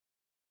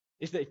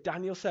is that if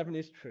Daniel 7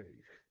 is true,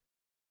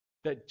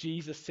 that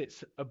Jesus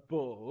sits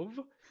above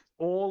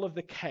all of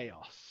the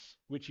chaos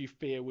which you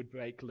fear would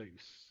break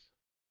loose.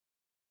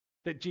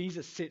 That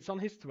Jesus sits on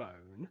his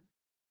throne,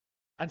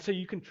 and so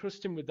you can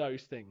trust him with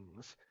those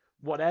things,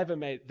 whatever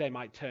they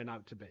might turn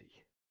out to be.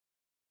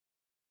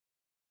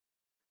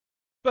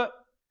 But,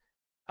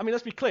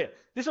 let's be clear.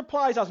 This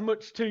applies as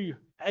much to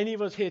any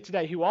of us here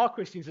today who are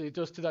Christians as it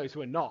does to those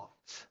who are not.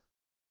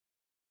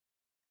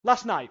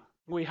 Last night,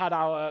 we had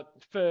our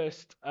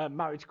first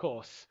marriage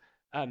course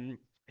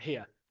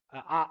here.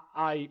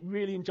 I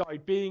really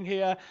enjoyed being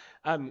here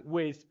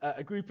with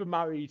a group of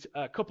married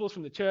couples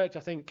from the church. I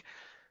think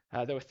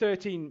there were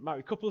 13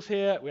 married couples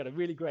here. We had a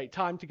really great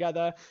time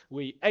together.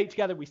 We ate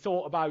together. We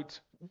thought about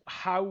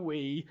how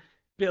we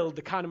build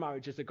the kind of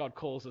marriages that God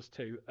calls us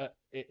to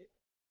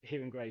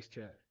here in Grace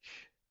Church.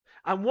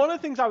 And one of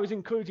the things I was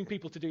encouraging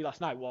people to do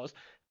last night was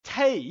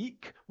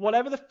take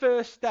whatever the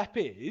first step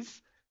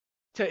is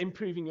to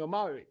improving your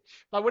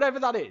marriage. Like whatever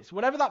that is,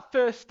 whatever that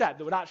first step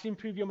that would actually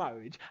improve your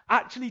marriage,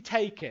 actually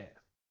take it.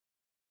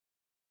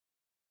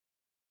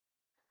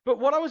 But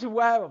what I was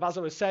aware of as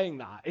I was saying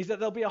that is that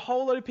there'll be a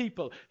whole lot of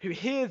people who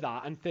hear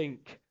that and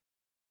think,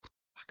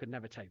 I could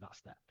never take that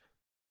step.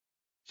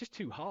 It's just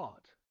too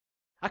hard.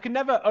 I could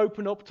never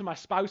open up to my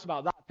spouse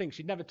about that thing.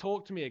 She'd never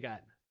talk to me again.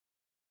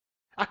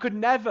 I could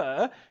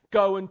never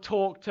go and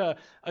talk to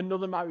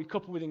another married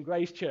couple within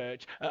Grace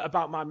Church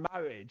about my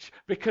marriage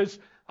because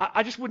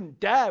I just wouldn't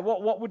dare.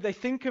 What would they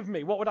think of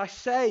me? What would I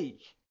say?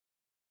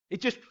 It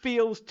just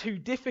feels too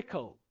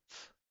difficult.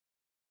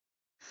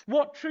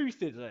 What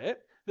truth is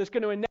it that's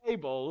going to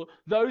enable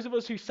those of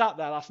us who sat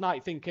there last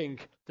night thinking,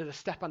 there's a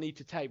step I need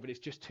to take, but it's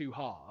just too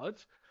hard?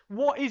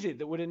 What is it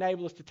that would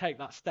enable us to take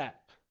that step?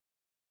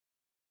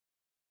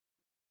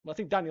 Well, I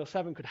think Daniel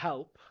 7 could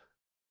help.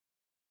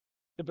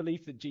 The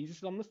belief that Jesus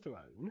is on the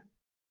throne,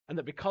 and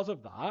that because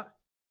of that,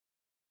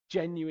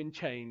 genuine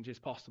change is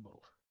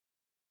possible.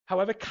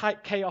 However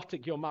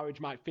chaotic your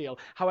marriage might feel,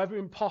 however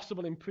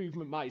impossible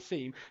improvement might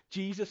seem,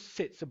 Jesus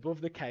sits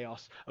above the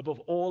chaos, above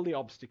all the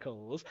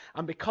obstacles,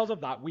 and because of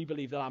that, we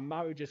believe that our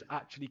marriages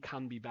actually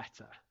can be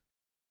better.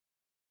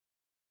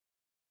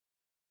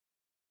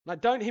 Now,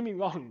 don't hear me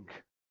wrong.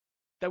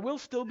 There will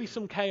still be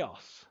some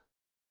chaos.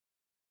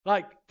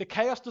 Like, the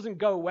chaos doesn't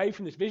go away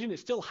from this vision.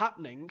 It's still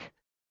happening.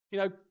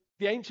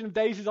 The Ancient of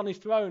Days is on his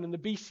throne and the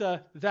beasts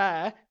are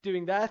there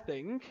doing their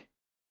thing.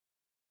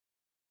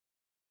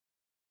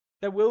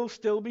 There will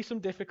still be some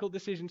difficult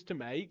decisions to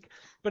make,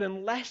 but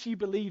unless you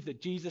believe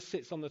that Jesus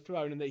sits on the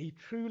throne and that he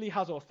truly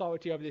has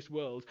authority over this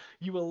world,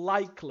 you will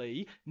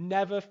likely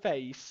never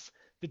face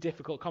the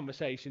difficult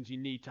conversations you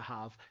need to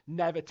have,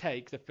 never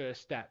take the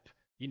first step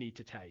you need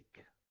to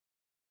take.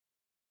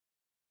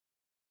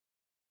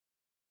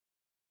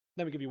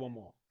 Let me give you one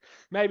more.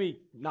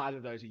 Maybe neither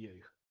of those are you.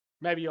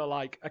 Maybe you're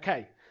like,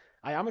 okay,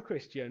 I am a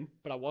Christian,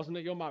 but I wasn't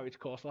at your marriage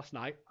course last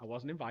night. I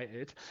wasn't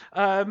invited.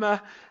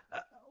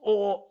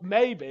 Or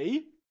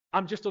maybe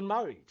I'm just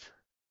unmarried.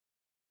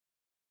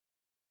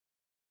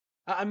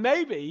 And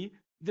maybe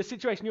the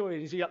situation you're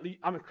in is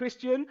I'm a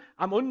Christian,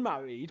 I'm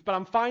unmarried, but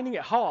I'm finding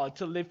it hard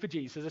to live for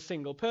Jesus as a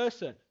single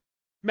person.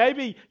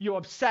 Maybe you're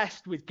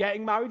obsessed with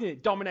getting married and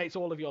it dominates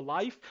all of your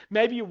life.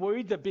 Maybe you're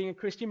worried that being a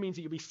Christian means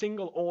that you'll be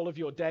single all of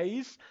your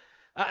days.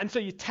 And so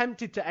you're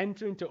tempted to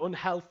enter into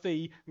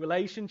unhealthy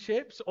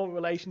relationships or a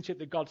relationship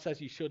that God says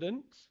you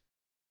shouldn't.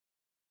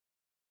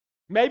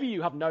 Maybe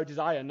you have no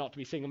desire not to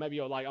be single. Maybe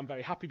you're like, I'm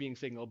very happy being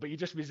single, but you're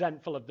just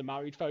resentful of the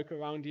married folk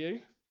around you.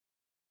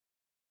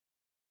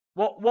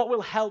 What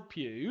will help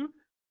you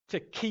to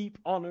keep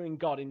honoring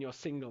God in your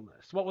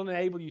singleness? What will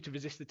enable you to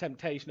resist the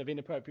temptation of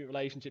inappropriate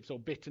relationships or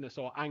bitterness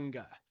or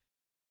anger?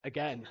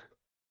 Again,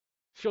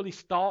 surely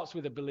starts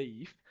with a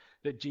belief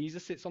that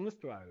Jesus sits on the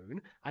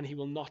throne and he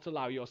will not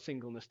allow your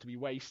singleness to be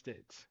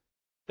wasted.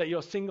 That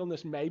your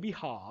singleness may be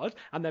hard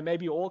and there may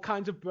be all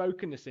kinds of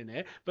brokenness in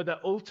it, but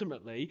that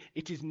ultimately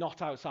it is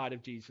not outside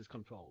of Jesus'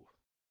 control.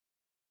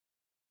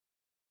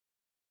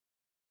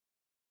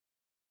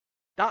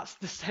 That's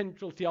the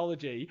central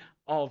theology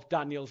of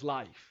Daniel's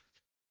life.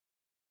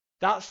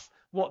 That's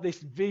what this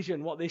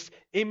vision, what this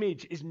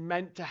image is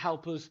meant to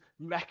help us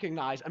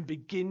recognize and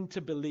begin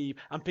to believe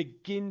and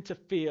begin to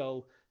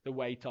feel the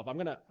weight of. I'm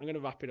gonna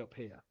wrap it up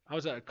here. I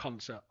was at a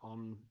concert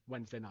on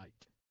Wednesday night,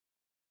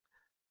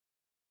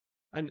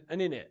 and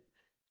in it,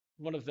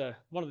 one of the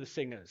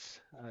singers,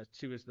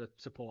 she was the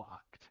support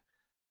act,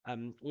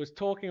 was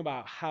talking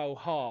about how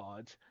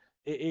hard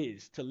it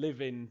is to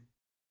live in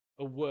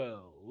a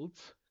world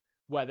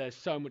where there's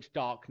so much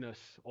darkness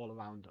all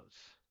around us.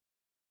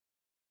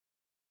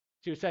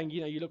 She was saying,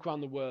 you look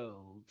around the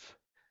world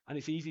and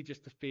it's easy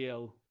just to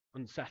feel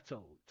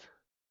unsettled.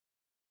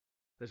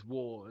 There's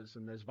wars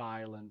and there's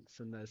violence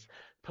and there's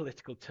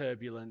political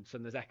turbulence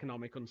and there's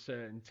economic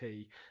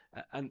uncertainty.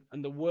 And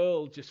the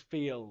world just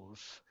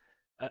feels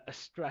a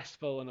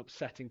stressful and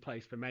upsetting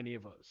place for many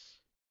of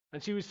us.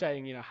 And she was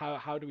saying,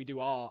 how do we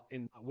do art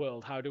in that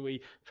world? How do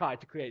we try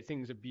to create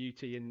things of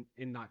beauty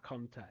in that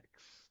context?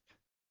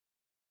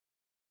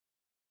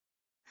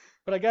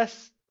 But I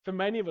guess for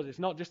many of us, it's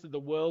not just that the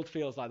world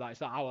feels like that, it's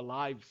that our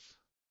lives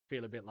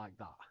feel a bit like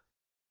that.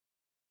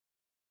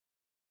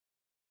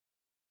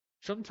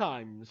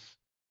 Sometimes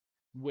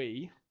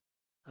we,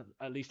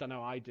 at least I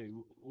know I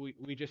do,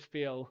 we just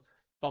feel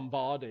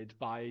bombarded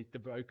by the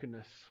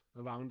brokenness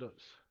around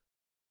us.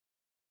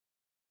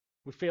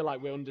 We feel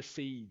like we're under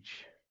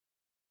siege.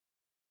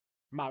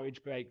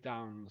 Marriage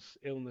breakdowns,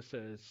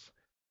 illnesses,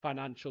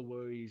 financial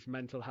worries,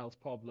 mental health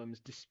problems,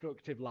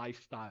 destructive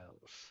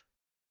lifestyles.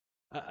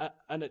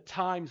 And at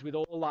times, with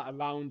all that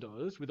around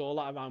us, with all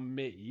that around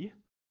me,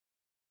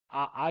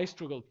 I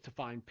struggle to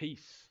find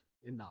peace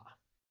in that.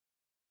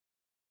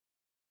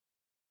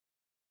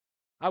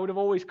 I would have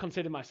always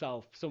considered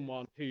myself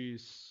someone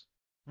who's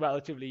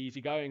relatively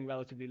easygoing,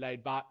 relatively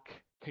laid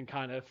back, can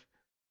kind of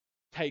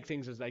take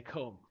things as they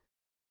come.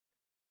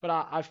 But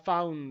I've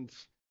found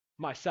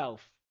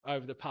myself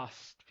over the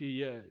past few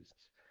years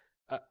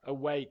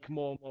awake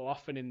more and more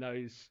often in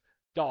those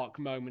dark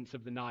moments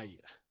of the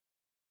night,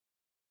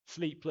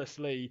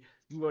 sleeplessly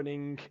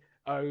running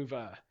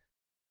over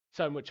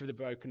so much of the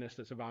brokenness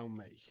that's around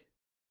me,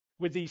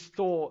 with these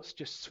thoughts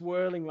just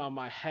swirling around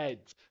my head.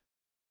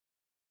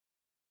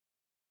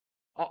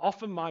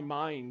 Often my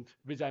mind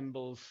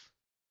resembles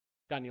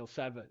Daniel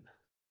 7.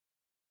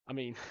 I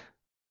mean,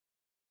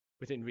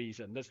 within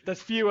reason.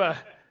 There's fewer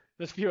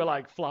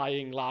like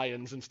flying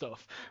lions and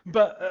stuff,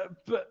 but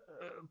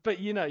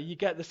you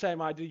get the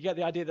same idea. You get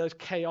the idea. There's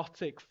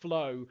chaotic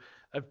flow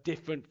of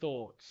different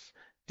thoughts,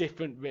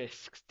 different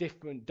risks,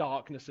 different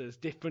darknesses,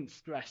 different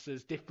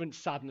stresses, different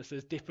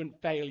sadnesses,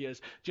 different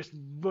failures, just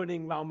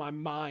running around my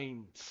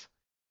mind,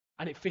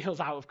 and it feels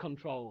out of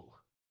control.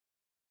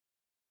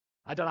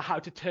 I don't know how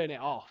to turn it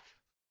off.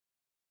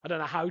 I don't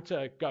know how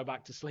to go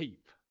back to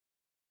sleep.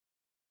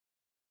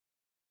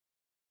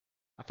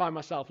 I find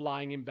myself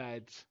lying in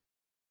bed,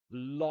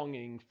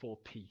 longing for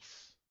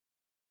peace.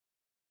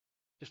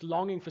 Just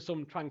longing for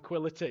some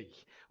tranquility,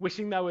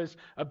 wishing there was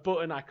a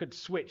button I could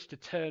switch to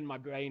turn my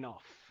brain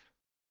off.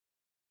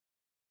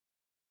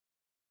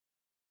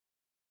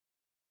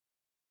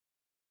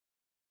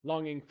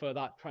 Longing for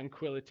that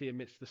tranquility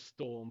amidst the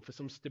storm, for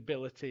some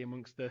stability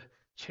amongst the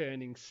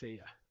churning sea.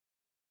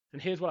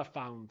 And here's what I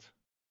found.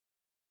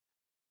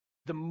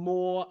 The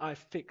more I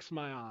fix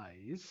my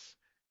eyes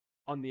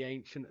on the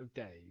Ancient of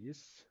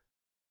Days,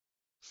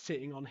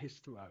 sitting on his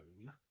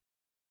throne,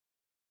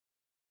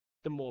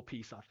 the more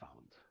peace I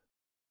found.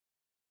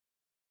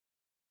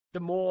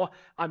 The more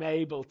I'm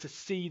able to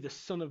see the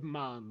Son of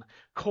Man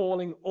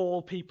calling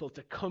all people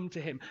to come to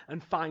him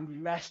and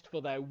find rest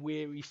for their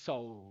weary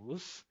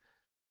souls,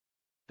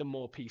 the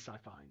more peace I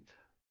find.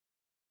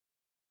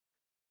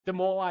 The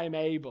more I am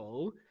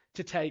able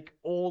to take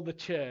all the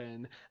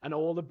churn and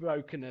all the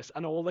brokenness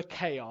and all the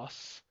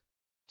chaos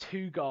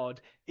to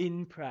God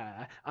in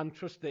prayer and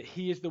trust that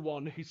he is the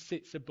one who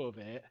sits above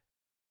it,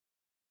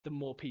 the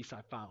more peace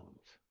I found.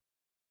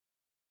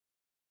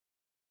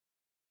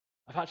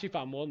 I've actually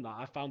found more than that.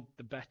 I found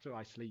the better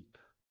I sleep.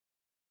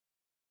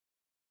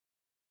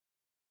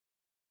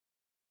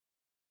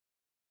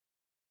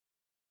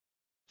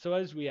 So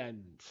as we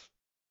end,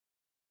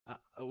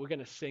 we're going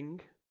to sing.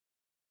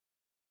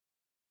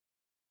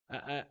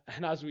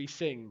 And as we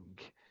sing,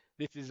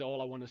 this is all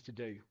I want us to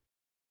do.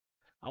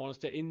 I want us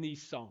to, in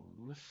these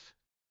songs,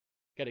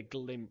 get a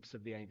glimpse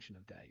of the Ancient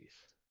of Days,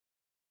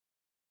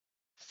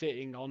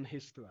 sitting on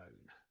his throne,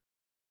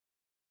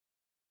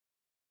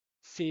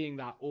 seeing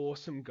that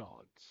awesome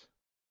God,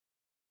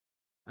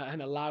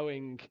 and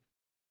allowing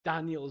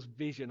Daniel's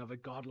vision of a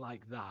God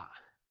like that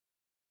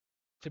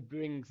to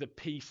bring the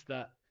peace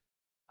that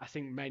I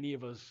think many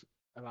of us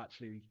are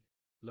actually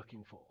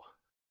looking for.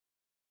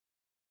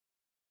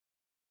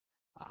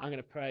 I'm going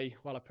to pray.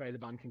 While I pray, the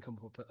band can come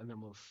up and then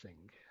we'll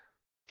sing.